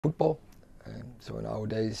football. So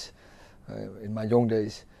nowadays, in my young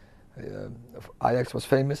days, Ajax was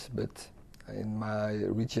famous, but in my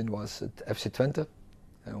region was at FC Twente,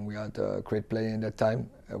 and we had a great player in that time.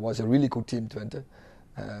 It was a really good team, Twente,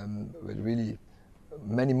 with really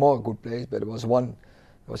many more good players, but there was one.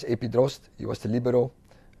 It was Epi Drost. He was the libero.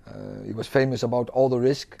 He was famous about all the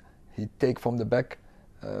risk he'd take from the back.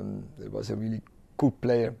 It was a really good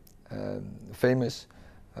player, famous,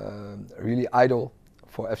 really idol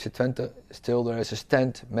for FC Twente. Still there is a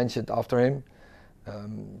stand mentioned after him.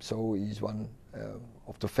 So he's one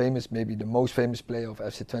of the famous, maybe the most famous player of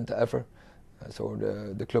FC Twente ever. So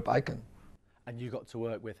the club icon. And you got to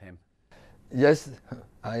work with him? Yes,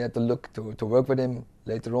 I had the luck to work with him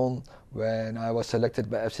later on. When I was selected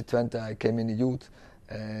by FC Twente, I came in the youth,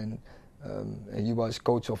 and he was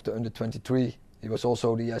coach of the under-23. He was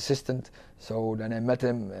also the assistant. So then I met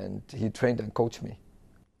him, and he trained and coached me.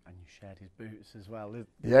 And you shared his boots as well?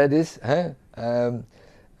 Yeah, it is. Huh?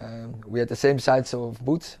 We had the same size of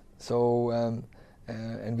boots, so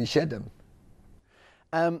and we shared them.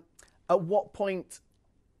 At what point,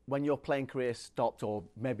 when your playing career stopped, or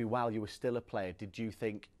maybe while you were still a player, did you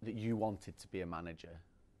think that you wanted to be a manager?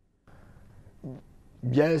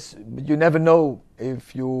 Yes, but you never know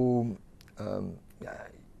if you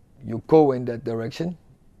go in that direction,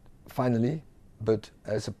 finally. But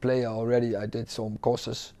as a player already, I did some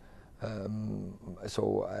courses,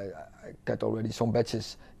 so I got already some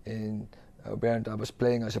badges in where I was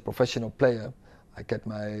playing as a professional player. I got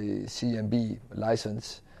my CMB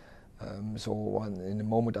license. So in the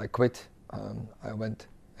moment I quit, I went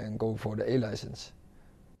and go for the A license.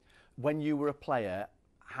 When you were a player,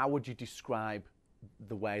 how would you describe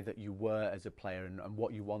the way that you were as a player and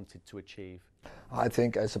what you wanted to achieve? I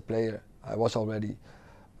think as a player I was already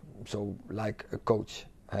so like a coach.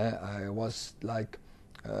 I was like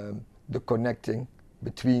the connecting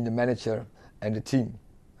between the manager and the team.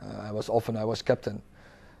 I was captain.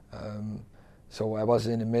 So I was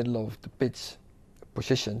in the middle of the pitch,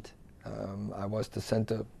 positioned. I was the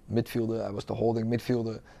center midfielder, I was the holding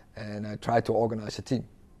midfielder, and I tried to organize a team.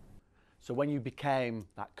 So when you became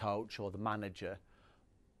that coach or the manager,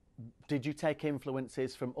 did you take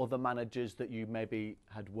influences from other managers that you maybe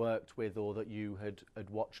had worked with or that you had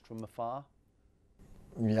watched from afar?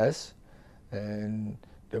 Yes, and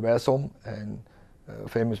there were some, and a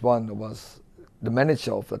famous one was the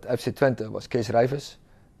manager of that FC Twente was Kees Rijvers.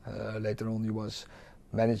 Later on he was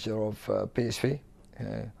manager of PSV.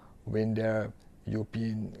 Win their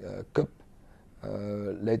European Cup.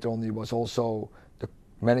 Later on he was also the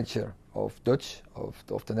manager of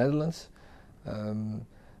the Netherlands.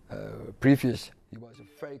 Previous he was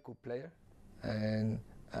a very good player, and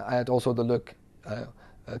I had also the luck.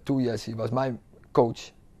 2 years he was my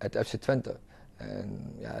coach at FC Twente,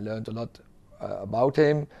 and I learned a lot about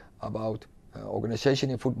him, about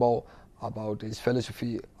organization in football, about his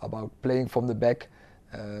philosophy, about playing from the back,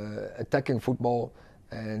 attacking football,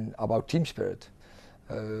 and about team spirit.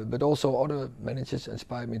 But also other managers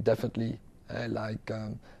inspired me definitely, like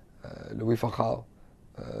Louis van Gaal,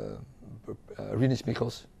 Rinus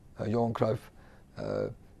Michels, Johan Cruyff,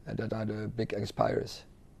 and that are the big inspirers.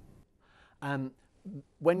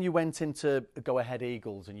 When you went into Go Ahead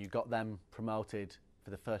Eagles and you got them promoted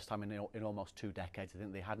for the first time in almost 2 decades, I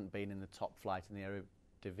think they hadn't been in the top flight in the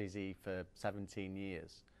Eredivisie for 17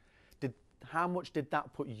 years. How much did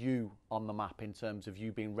that put you on the map in terms of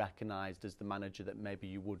you being recognised as the manager that maybe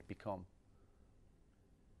you would become?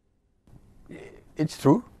 It's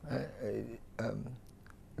true.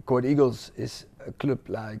 Go Ahead Eagles is a club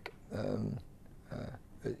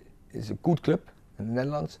is a good club in the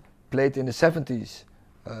Netherlands. Played in the 70s,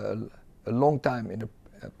 a long time in the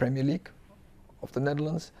Premier League of the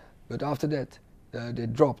Netherlands. But after that, they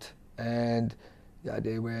dropped, and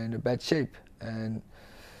they were in a bad shape. And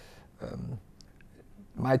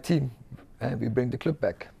my team, we bring the club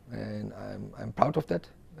back, and I'm proud of that.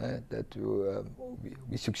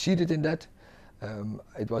 We succeeded in that.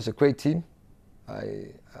 It was a great team.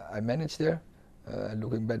 I managed there,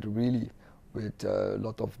 looking back really with a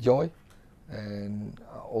lot of joy, and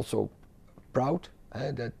also proud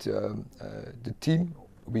that the team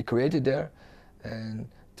we created there, and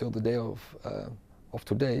till the day of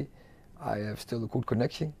today, I have still a good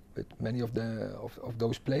connection with many of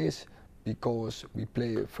those players, because we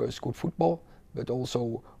play first good football, but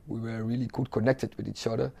also we were really good connected with each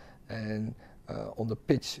other, and on the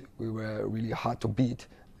pitch we were really hard to beat,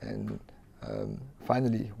 and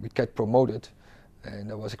finally we got promoted, and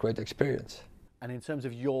that was a great experience. And in terms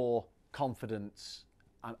of your confidence,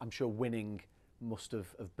 I'm sure winning must have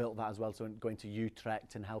built that as well. So going to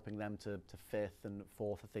Utrecht and helping them to fifth and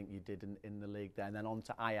fourth, I think you did in the league there, and then on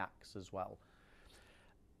to Ajax as well.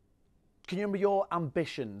 Can you remember your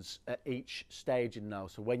ambitions at each stage in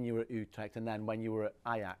those? So when you were at Utrecht and then when you were at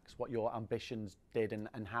Ajax, what your ambitions did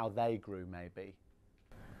and how they grew maybe?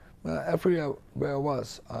 Everywhere where I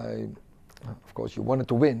was, of course you wanted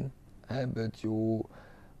to win, but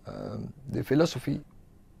the philosophy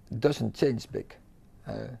doesn't change big.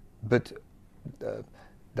 But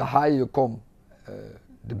the higher you come,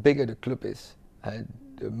 the bigger the club is,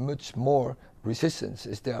 the much more resistance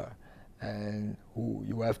is there, and who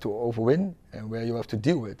you have to overwin and where you have to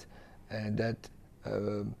deal with, and that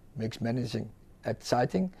makes managing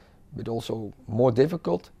exciting, but also more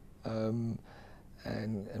difficult and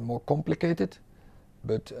more complicated.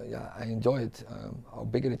 But yeah, I enjoy it. How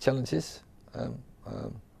bigger the challenge is,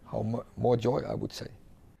 more joy, I would say.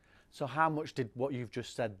 So how much did what you've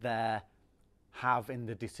just said there have in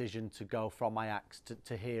the decision to go from Ajax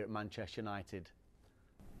to here at Manchester United?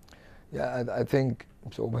 Yeah, I think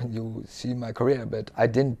so. When you see my career, but I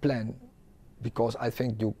didn't plan, because I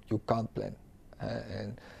think you can't plan,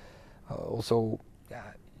 and also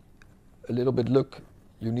yeah, a little bit luck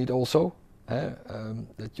you need also,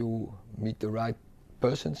 that you meet the right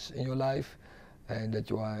persons in your life, and that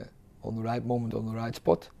you are on the right moment on the right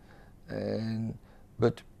spot,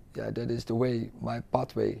 but yeah, that is the way my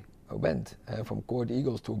pathway went, from Court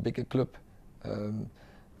Eagles to a bigger club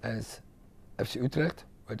as FC Utrecht.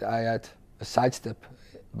 But I had a sidestep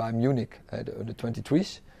by Munich at the under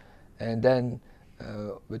 23s, and then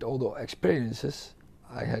with all the experiences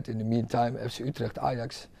I had in the meantime, FC Utrecht,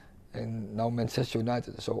 Ajax, and now Manchester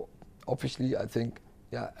United. So obviously I think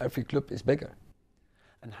yeah, every club is bigger.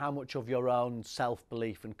 And how much of your own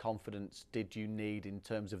self-belief and confidence did you need in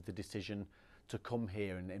terms of the decision to come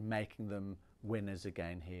here and in making them winners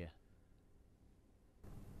again here?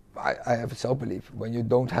 I have a self-belief. When you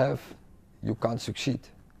don't have, you can't succeed.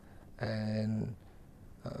 And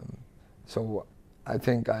so I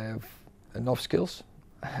think I have enough skills.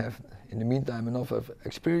 I have, in the meantime, enough of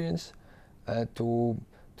experience to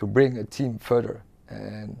bring a team further.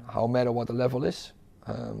 And no matter what the level is,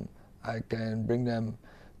 I can bring them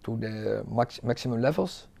to their maximum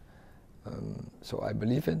levels. So I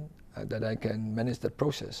believe in that I can manage that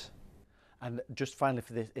process. And just finally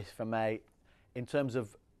for this, if I may, in terms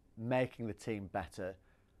of making the team better,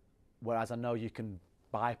 whereas I know you can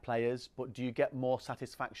buy players, but do you get more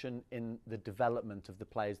satisfaction in the development of the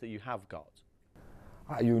players that you have got?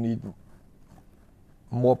 You need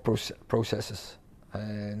more processes,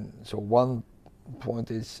 and so one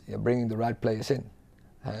point is bringing the right players in,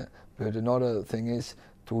 but another thing is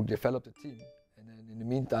to develop the team, and then in the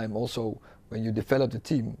meantime also when you develop the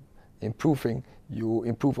team, you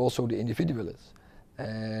improve also the individuals,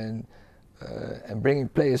 and bringing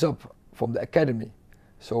players up from the academy.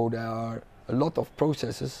 So there are a lot of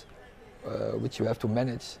processes which you have to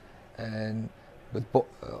manage, but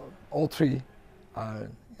all three are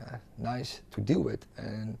nice to deal with,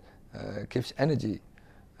 and gives energy,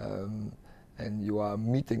 and you are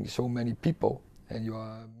meeting so many people, and you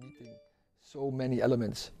are meeting so many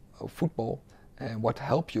elements of football, and what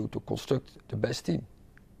help you to construct the best team.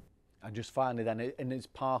 And just finally then, and it's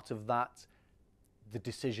part of that, the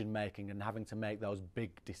decision making and having to make those big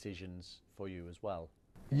decisions for you as well.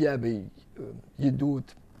 Yeah, but you do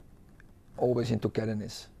it always in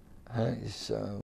togetherness.